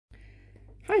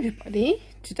Hi everybody,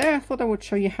 today I thought I would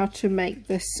show you how to make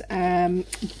this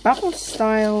bubble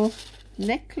style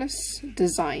necklace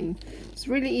design. It's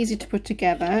really easy to put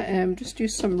together. Just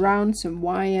use some round, some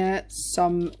wire,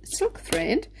 some silk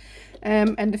thread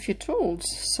and a few tools.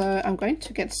 So I'm going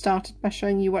to get started by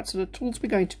showing you what sort of tools we're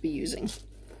going to be using.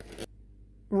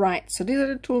 Right, so these are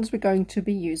the tools we're going to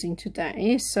be using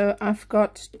today. So I've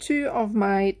got two of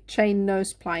my chain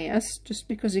nose pliers, just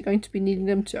because you're going to be needing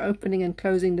them to opening and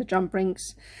closing the jump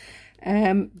rings.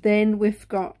 Then we've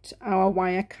got our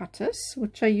wire cutters,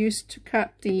 which I used to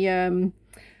cut the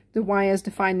wires,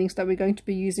 the findings that we're going to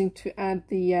be using to add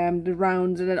the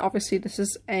rounds. And then obviously this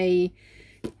is a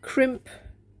crimp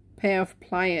pair of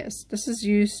pliers. This is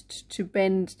used to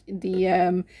bend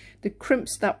the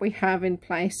crimps that we have in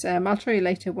place. I'll show you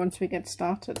later once we get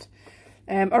started.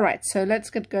 Alright, so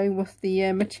let's get going with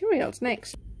the materials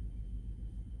next.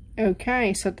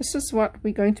 Okay, so this is what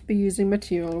we're going to be using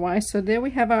material wise. So there we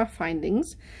have our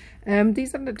findings.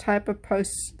 These are the type of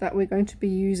posts that we're going to be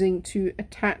using to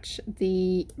attach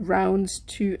the rounds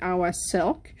to our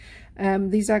silk.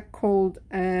 These are called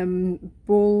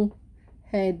bull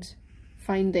head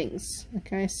findings.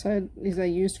 Okay, so these are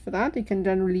used for that. You can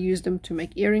generally use them to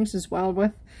make earrings as well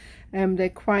with. They're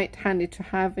quite handy to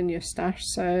have in your stash,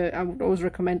 so I would always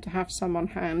recommend to have some on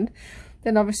hand.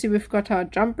 Then obviously we've got our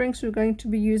jump rings we're going to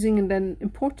be using, and then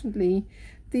importantly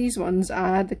these ones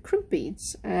are the crimp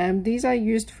beads. These are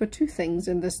used for two things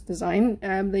in this design.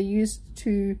 They're used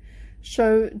to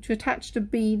attach the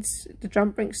beads, the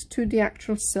jump rings, to the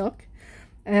actual silk.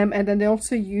 And then they're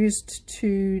also used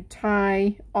to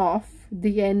tie off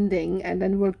the ending, and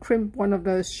then we'll crimp one of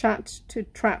those shut to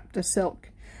trap the silk,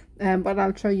 but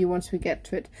I'll show you once we get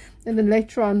to it. And then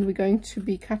later on we're going to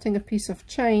be cutting a piece of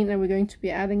chain, and we're going to be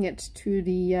adding it to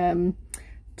the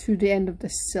end of the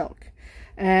silk.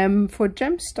 For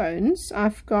gemstones,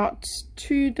 I've got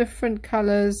two different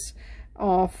colors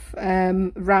of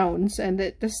rounds,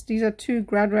 and these are two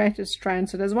graduated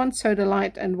strands. So there's one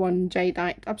sodalite and one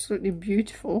jadeite, absolutely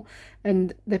beautiful,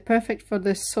 and they're perfect for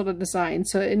this sort of design.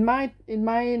 So in my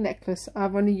necklace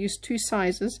I've only used two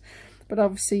sizes, but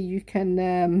obviously you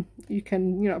can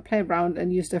play around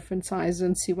and use different sizes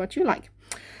and see what you like.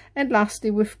 And lastly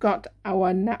we've got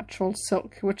our natural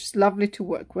silk, which is lovely to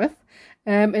work with.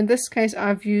 In this case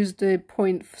I've used the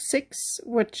 0.6,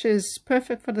 which is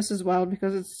perfect for this as well,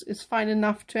 because it's fine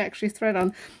enough to actually thread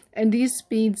on. And these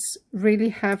beads really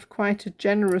have quite a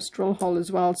generous drill hole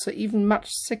as well, so even much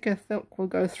thicker silk will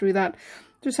go through that.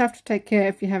 Just have to take care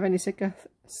if you have any thicker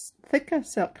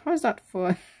silk. How's that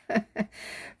for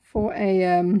for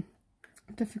a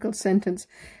difficult sentence?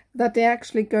 That they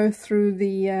actually go through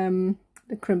the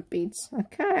crimp beads.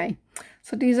 Okay,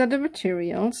 so these are the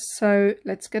materials, so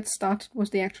let's get started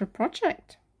with the actual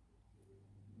project.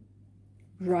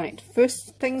 Right,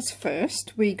 first things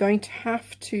first, we're going to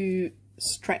have to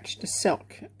stretch the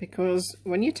silk, because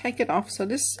when you take it off, so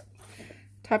this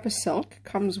type of silk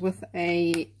comes with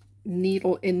a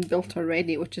needle inbuilt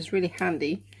already, which is really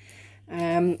handy.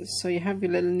 So you have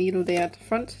your little needle there at the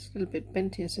front. It's a little bit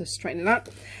bent here, so straighten it out.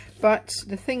 But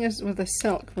the thing is with the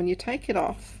silk, when you take it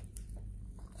off,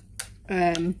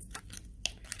 the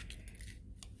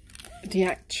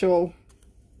actual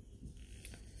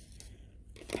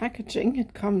packaging,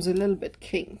 it comes a little bit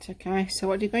kinked. Okay, so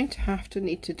what you're going to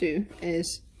need to do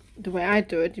is, the way I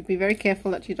do it, you be very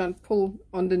careful that you don't pull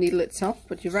on the needle itself,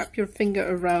 but you wrap your finger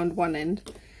around one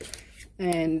end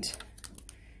and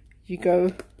you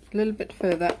go a little bit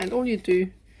further, and all you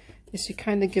do is you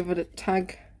kind of give it a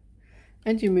tug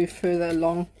and you move further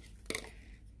along.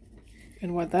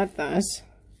 And what that does,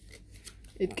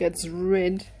 it gets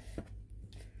rid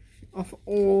of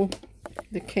all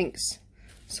the kinks.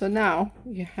 So now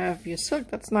you have your silk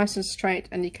that's nice and straight,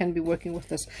 and you can be working with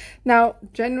this. Now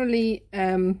generally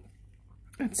I'd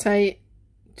say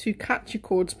to cut your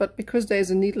cords, but because there's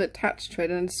a needle attached to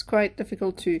it and it's quite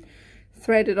difficult to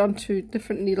thread it onto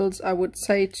different needles, I would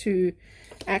say to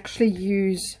actually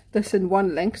use this in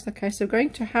one length. Okay, so we're going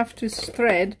to have to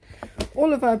thread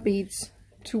all of our beads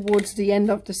towards the end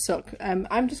of the silk.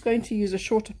 I'm just going to use a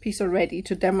shorter piece already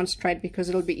to demonstrate, because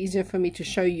it'll be easier for me to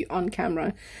show you on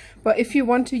camera. But if you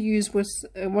want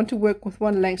to work with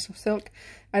one length of silk,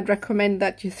 I'd recommend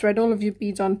that you thread all of your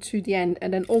beads onto the end,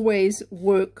 and then always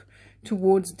work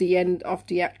towards the end of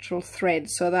the actual thread,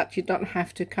 so that you don't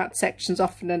have to cut sections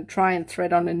off and then try and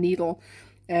thread on a needle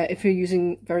if you're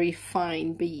using very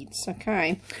fine beads.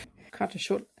 Okay, cut a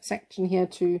short section here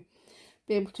to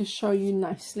be able to show you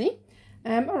nicely.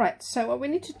 Alright, so what we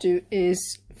need to do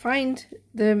is find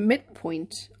the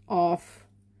midpoint of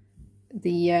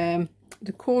the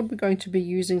the cord we're going to be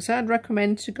using. So I'd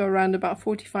recommend to go around about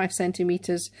 45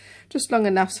 centimeters, just long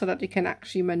enough so that you can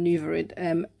actually maneuver it.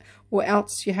 Or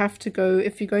else you have to go,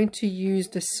 if you're going to use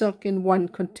the silk in one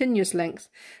continuous length,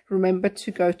 remember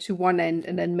to go to one end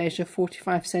and then measure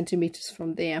 45 centimeters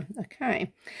from there.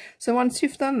 Okay, so once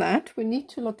you've done that, we need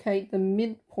to locate the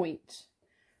midpoint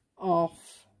of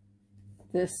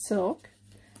the silk,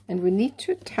 and we need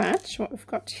to attach what we've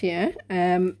got here,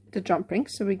 the jump ring.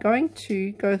 So we're going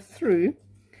to go through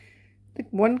the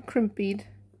one crimp bead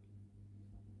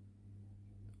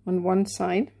on one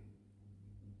side,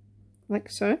 like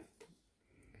so.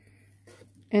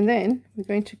 And then we're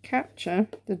going to capture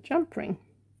the jump ring,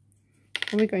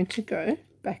 and we're going to go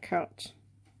back out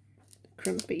the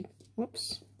crimp bead.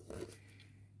 Whoops.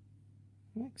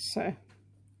 Like so.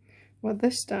 What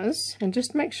this does, and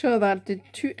just make sure that the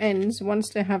two ends, once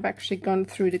they have actually gone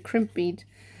through the crimp bead,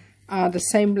 are the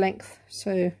same length.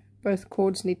 So both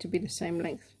cords need to be the same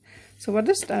length. So what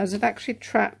this does, it actually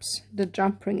traps the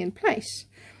jump ring in place.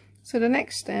 So the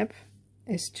next step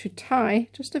is to tie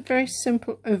just a very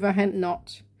simple overhand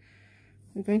knot.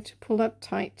 We're going to pull that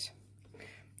tight,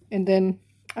 and then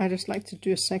I just like to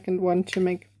do a second one to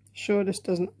make sure this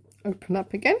doesn't open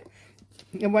up again.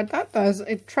 And what that does,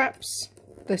 it traps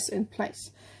this in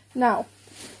place. Now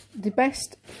the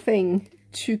best thing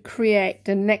to create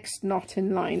the next knot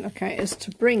in line, okay, is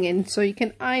to bring in, so you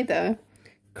can either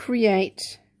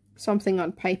create something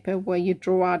on paper where you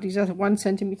draw out, these are 1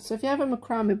 centimeter. So if you have a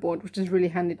macrame board, which is really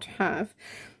handy to have,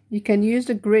 you can use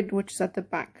the grid which is at the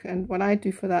back. And what I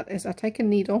do for that is I take a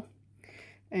needle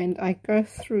and I go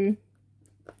through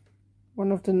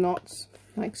one of the knots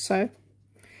like so,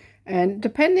 and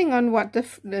depending on what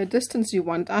the distance you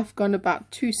want, I've gone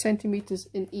about 2 centimeters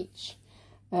in each.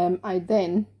 I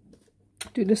then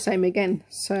do the same again.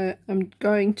 So I'm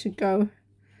going to go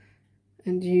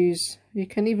and use, you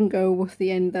can even go with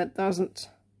the end that doesn't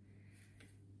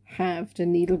have the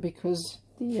needle, because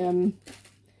the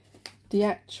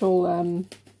actual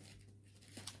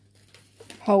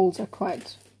holes are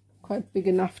quite big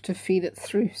enough to feed it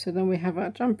through. So then we have our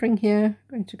jump ring here,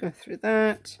 going to go through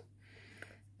that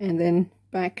and then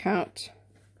back out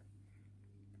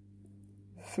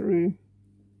through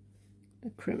the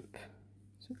crimp.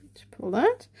 So to pull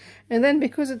that, and then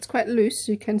because it's quite loose,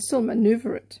 you can still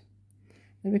maneuver it.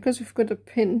 And because we've got a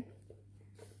pin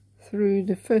through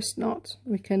the first knot,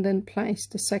 we can then place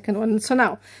the second one. So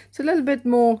now it's a little bit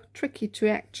more tricky to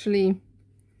actually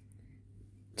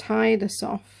tie this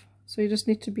off, so you just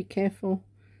need to be careful,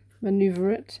 maneuver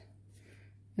it,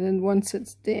 and then once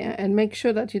it's there, and make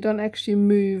sure that you don't actually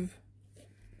move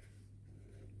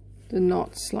the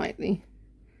knot slightly.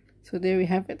 So there we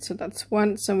have it. So that's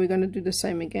once, and we're going to do the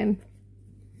same again.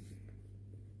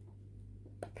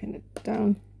 Pin it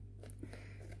down.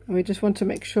 And we just want to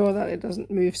make sure that it doesn't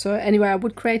move. So anyway, I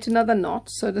would create another knot.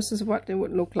 So this is what it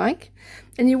would look like.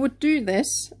 And you would do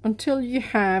this until you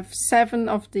have 7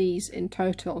 of these in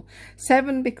total.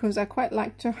 7 because I quite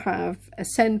like to have a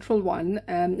central one.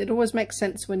 It always makes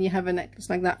sense when you have a necklace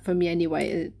like that, for me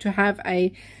anyway, to have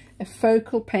a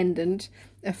focal pendant,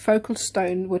 a focal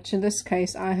stone, which in this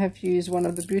case I have used one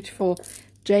of the beautiful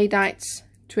jadeites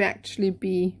to actually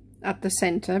be at the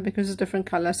center, because it's different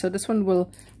color. So this one will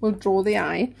draw the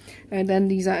eye, and then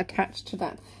these are attached to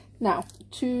that. Now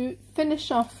to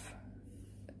finish off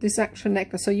this actual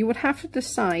necklace, so you would have to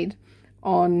decide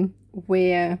on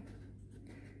where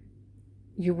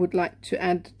you would like to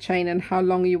add the chain and how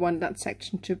long you want that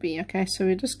section to be. Okay, so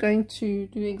we're just going to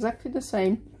do exactly the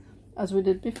same as we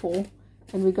did before,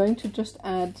 and we're going to just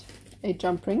add a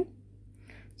jump ring.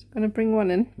 So I'm going to bring one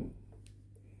in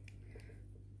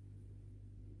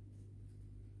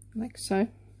like so,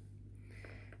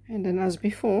 and then as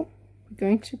before we're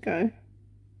going to go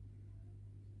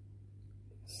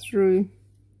through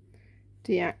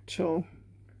the actual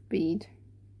bead,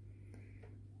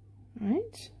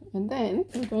 right? And then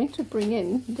we're going to bring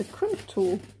in the crimp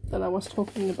tool that I was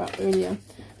talking about earlier.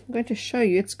 I'm going to show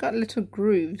you, it's got little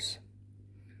grooves.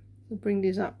 So bring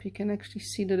these up, you can actually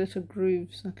see the little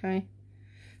grooves. Okay,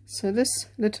 so this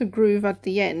little groove at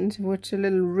the end, which a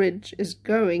little ridge, is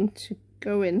going to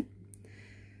go in,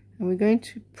 and we're going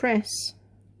to press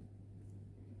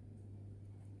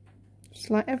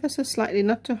ever so slightly,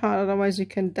 not too hard, otherwise you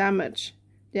can damage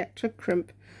the actual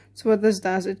crimp. So what this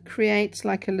does, it creates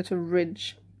like a little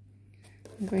ridge.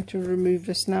 I'm going to remove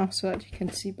this now so that you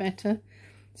can see better.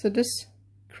 So this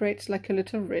creates like a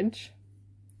little ridge,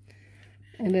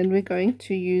 and then we're going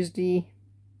to use the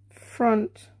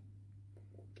front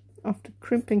of the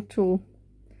crimping tool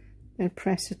and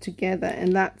press it together,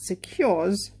 and that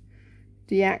secures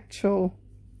the actual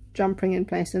jump ring in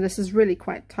place, and this is really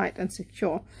quite tight and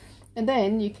secure. And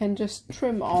then you can just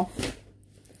trim off.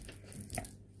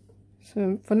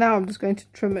 So for now I'm just going to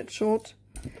trim it short.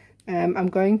 I'm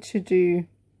going to do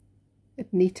it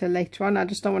neater later on. I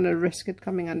just don't want to risk it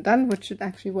coming undone, which it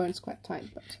actually won't. It's quite tight,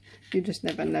 but you just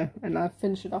never know, and I'll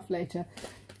finish it off later.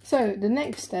 So the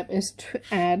next step is to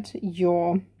add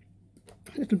your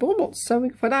little baubles. So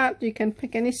for that you can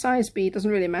pick any size bead,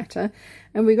 doesn't really matter,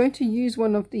 and we're going to use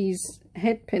one of these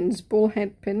head pins, ball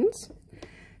head pins,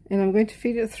 and I'm going to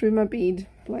feed it through my bead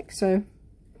like so.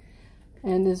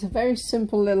 And there's a very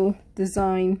simple little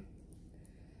design.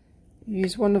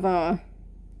 Use one of our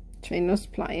chain nose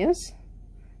pliers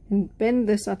and bend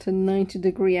this at a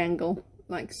 90-degree angle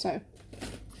like so.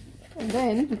 And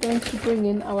then we're going to bring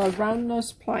in our round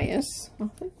nose pliers,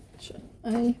 which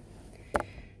I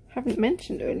haven't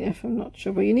mentioned earlier if I'm not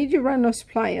sure, but you need your round nose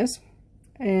pliers,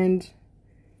 and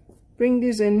bring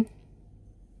these in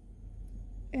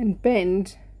and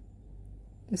bend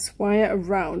this wire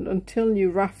around until you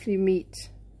roughly meet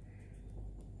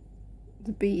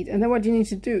the bead. And then what you need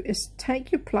to do is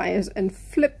take your pliers and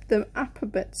flip them up a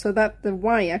bit so that the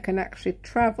wire can actually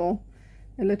travel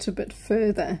a little bit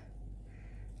further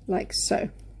like so,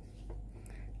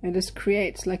 and this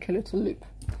creates like a little loop.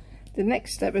 The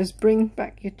next step is bring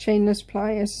back your chain nose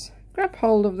pliers, grab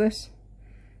hold of this,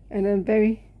 and then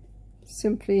very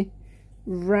simply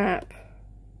wrap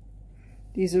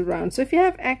these around. So if you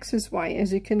have excess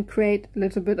wires, you can create a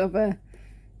little bit of a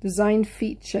design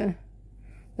feature,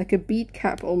 like a bead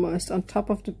cap almost on top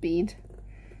of the bead.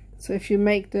 So if you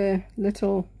make the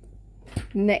little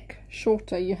neck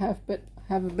shorter, you have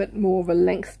a bit more of a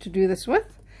length to do this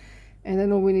with. And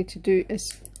then all we need to do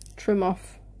is trim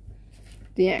off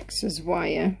the excess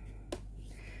wire,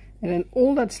 and then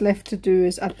all that's left to do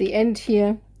is at the end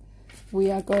here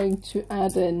we are going to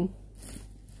add in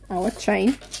our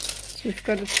chain. So we've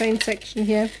got a chain section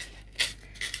here.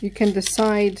 You can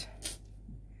decide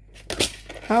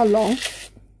how long.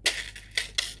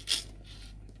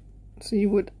 So you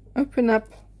would open up,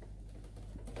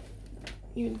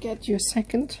 you would get your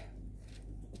second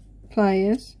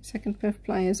pair of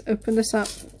pliers, open this up,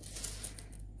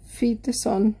 feed this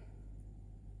on,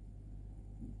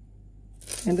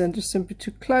 and then just simply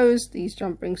to close these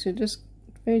jump rings, so just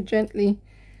very gently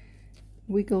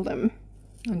wiggle them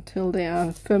until they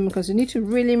are firm, because you need to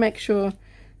really make sure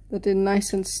that they're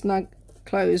nice and snug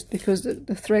closed, because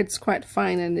the thread's quite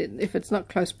fine, and if it's not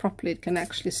closed properly it can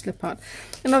actually slip out.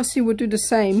 And obviously we'll do the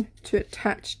same to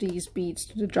attach these beads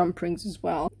to the jump rings as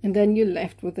well. And then you're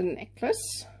left with a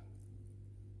necklace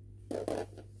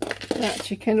that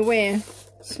you can wear.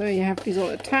 So you have these all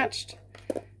attached,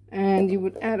 and you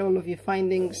would add all of your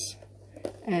findings,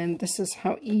 and this is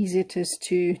how easy it is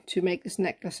to make this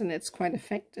necklace, and it's quite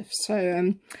effective.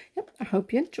 So yep, I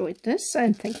hope you enjoyed this,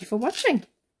 and thank you for watching.